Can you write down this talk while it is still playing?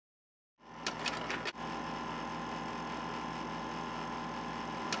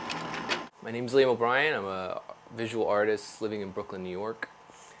My name's Liam O'Brien. I'm a visual artist living in Brooklyn, New York.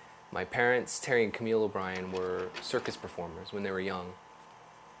 My parents, Terry and Camille O'Brien, were circus performers when they were young.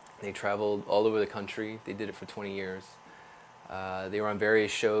 They traveled all over the country. They did it for 20 years. They were on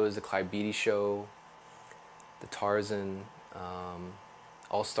various shows, the Clyde Beatty Show, the Tarzan,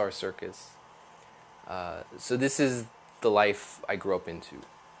 All-Star Circus. So this is the life I grew up into,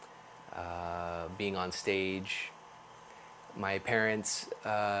 being on stage. My parents,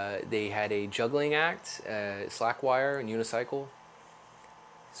 they had a juggling act, Slackwire and Unicycle.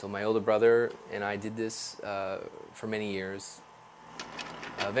 So my older brother and I did this for many years.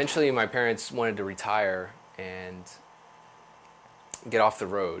 Eventually my parents wanted to retire and get off the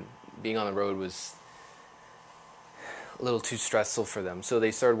road. Being on the road was a little too stressful for them. So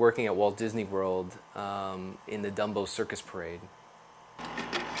they started working at Walt Disney World in the Dumbo Circus Parade.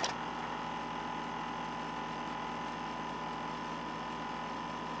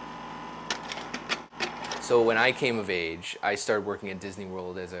 So when I came of age, I started working at Disney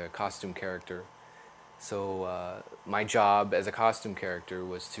World as a costume character. So my job as a costume character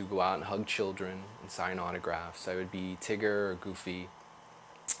was to go out and hug children and sign autographs. I would be Tigger or Goofy,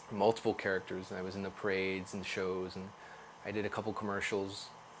 multiple characters. And I was in the parades and shows, and I did a couple commercials.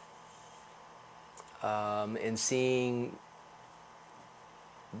 And seeing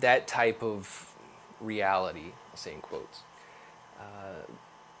that type of reality, I'll say in quotes,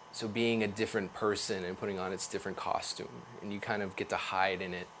 so being a different person and putting on its different costume, and you kind of get to hide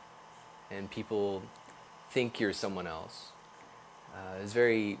in it, and people think you're someone else. It's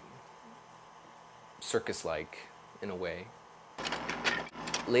very circus-like in a way.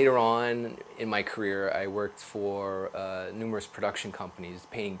 Later on in my career, I worked for numerous production companies,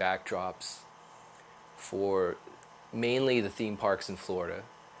 painting backdrops for mainly the theme parks in Florida.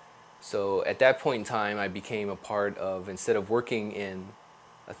 So at that point in time, I became a part of, instead of working in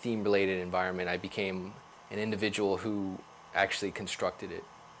a theme-related environment, I became an individual who actually constructed it,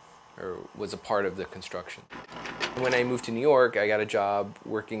 or was a part of the construction. When I moved to New York, I got a job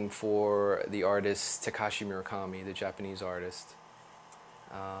working for the artist Takashi Murakami, the Japanese artist,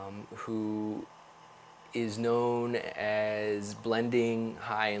 who is known as blending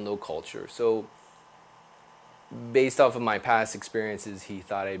high and low culture. So based off of my past experiences, he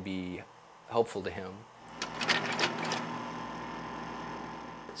thought I'd be helpful to him.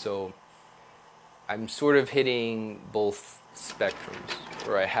 So I'm sort of hitting both spectrums,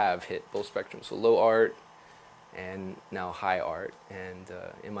 or I have hit both spectrums. So low art and now high art. And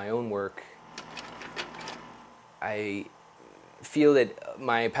in my own work, I feel that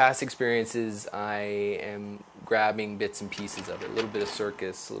my past experiences, I am grabbing bits and pieces of it. A little bit of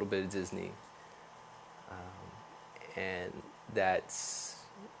circus, a little bit of Disney. And that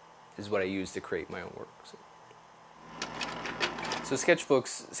is what I use to create my own work. So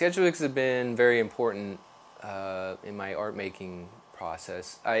sketchbooks have been very important in my art making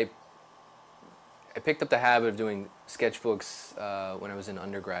process. I picked up the habit of doing sketchbooks when I was in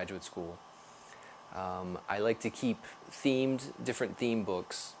undergraduate school. I like to keep different theme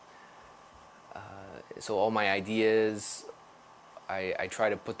books. So all my ideas, I try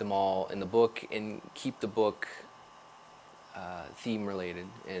to put them all in the book and keep the book theme related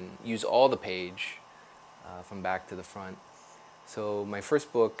and use all the page from back to the front. So my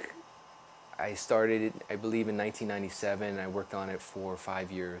first book, I started, I believe, in 1997, and I worked on it for 5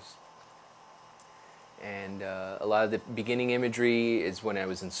 years. And a lot of the beginning imagery is when I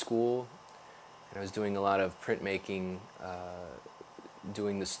was in school, and I was doing a lot of printmaking,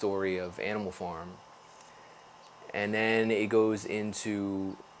 doing the story of Animal Farm. And then it goes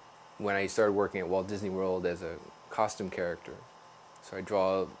into when I started working at Walt Disney World as a costume character. So I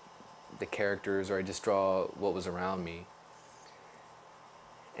draw the characters, or I just draw what was around me.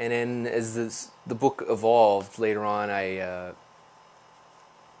 And then as the book evolved later on, I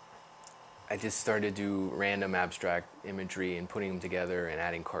just started to do random abstract imagery and putting them together and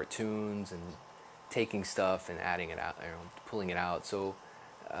adding cartoons and taking stuff and adding it out, pulling it out. So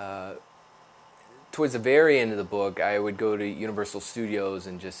towards the very end of the book, I would go to Universal Studios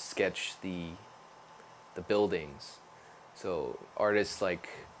and just sketch the buildings. So artists like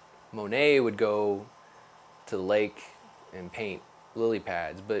Monet would go to the lake and paint lily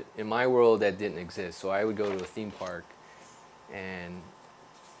pads, but in my world that didn't exist. So I would go to a theme park and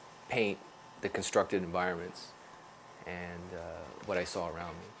paint the constructed environments and what I saw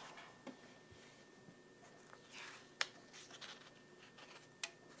around me.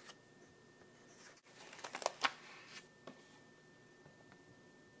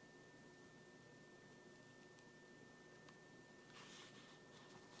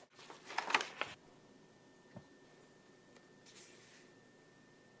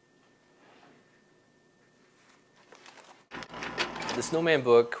 The Snowman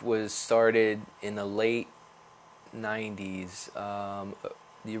book was started in the late 90s.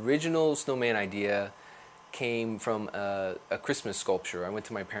 The original Snowman idea came from a Christmas sculpture. I went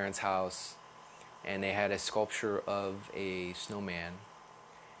to my parents' house and they had a sculpture of a snowman.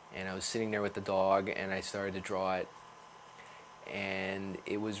 And I was sitting there with the dog and I started to draw it. And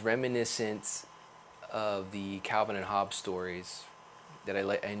it was reminiscent of the Calvin and Hobbes stories that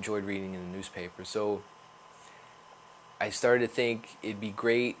I enjoyed reading in the newspaper. So I started to think it'd be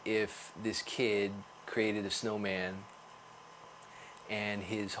great if this kid created a snowman and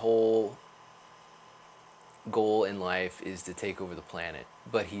his whole goal in life is to take over the planet,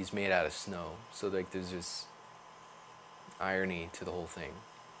 but he's made out of snow. So like there's this irony to the whole thing.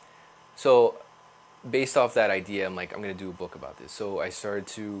 So based off that idea, I'm like, I'm going to do a book about this. So I started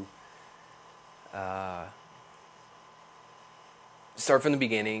to start from the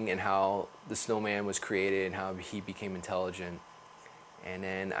beginning and how the snowman was created and how he became intelligent. And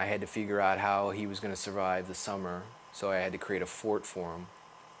then I had to figure out how he was going to survive the summer. So I had to create a fort for him.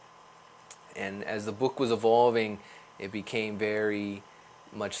 And as the book was evolving, it became very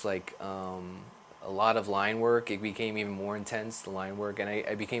much like a lot of line work. It became even more intense, the line work. And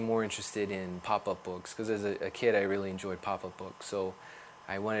I became more interested in pop-up books because as a kid I really enjoyed pop-up books. So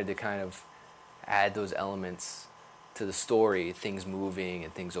I wanted to kind of add those elements to the story, things moving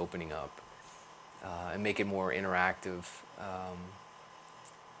and things opening up, and make it more interactive.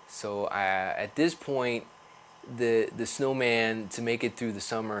 So at this point, the snowman, to make it through the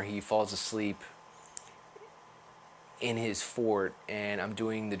summer, he falls asleep in his fort, and I'm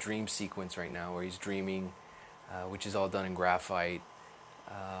doing the dream sequence right now where he's dreaming, which is all done in graphite,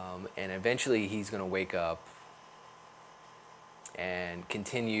 and eventually he's going to wake up and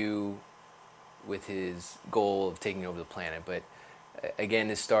continue with his goal of taking over the planet. But again,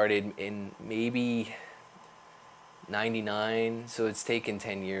 this started in maybe 99, so it's taken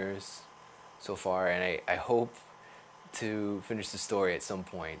 10 years so far, and I hope to finish the story at some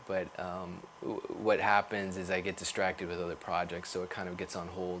point. But what happens is I get distracted with other projects, so it kind of gets on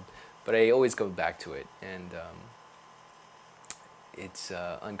hold. But I always go back to it, and it's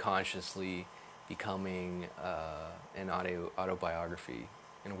unconsciously becoming an autobiography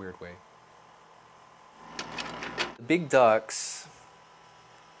in a weird way. The Big Ducks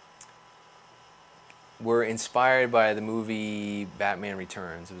were inspired by the movie Batman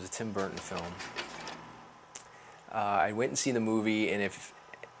Returns. It was a Tim Burton film. I went and seen the movie, and if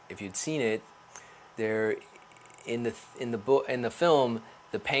you'd seen it, there in the film,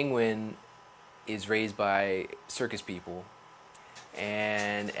 the penguin is raised by circus people,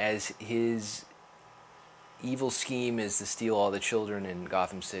 and as his evil scheme is to steal all the children in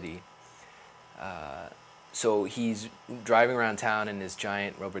Gotham City. So he's driving around town in this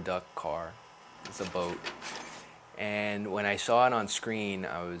giant rubber duck car. It's a boat. And when I saw it on screen,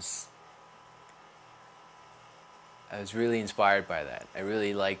 I was really inspired by that. I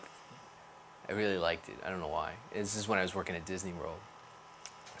really liked it. I don't know why. This is when I was working at Disney World.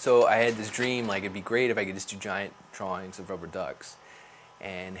 So I had this dream, like it'd be great if I could just do giant drawings of rubber ducks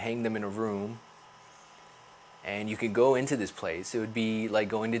and hang them in a room. And you could go into this place. It would be like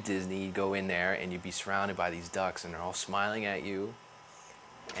going to Disney. You'd go in there and you'd be surrounded by these ducks, and they're all smiling at you.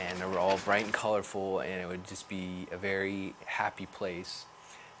 And they were all bright and colorful, and it would just be a very happy place.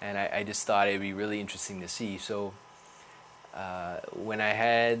 And I just thought it would be really interesting to see. So when I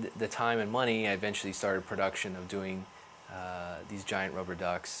had the time and money, I eventually started production of doing these giant rubber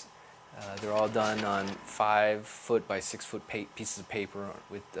ducks. They're all done on 5-foot by 6-foot pieces of paper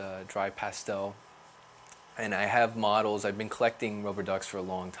with dry pastel. And I have models. I've been collecting rubber ducks for a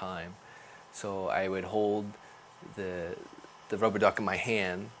long time. So I would hold the rubber duck in my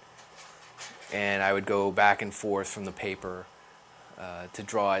hand, and I would go back and forth from the paper to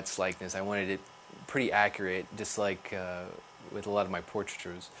draw its likeness. I wanted it pretty accurate, just like with a lot of my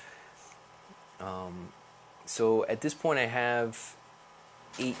portraitures. So at this point I have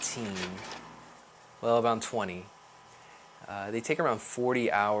 18, well, around 20. They take around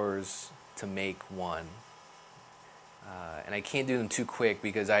 40 hours to make one. And I can't do them too quick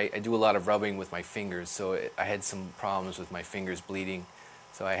because I do a lot of rubbing with my fingers, so I had some problems with my fingers bleeding,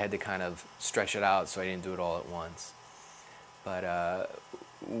 so I had to kind of stretch it out so I didn't do it all at once. But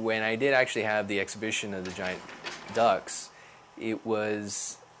when I did actually have the exhibition of the giant ducks, it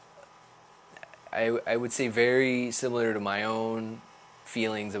was, I would say, very similar to my own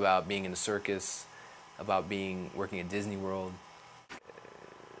feelings about being in a circus, about working at Disney World.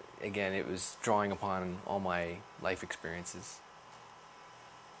 Again, it was drawing upon all my life experiences.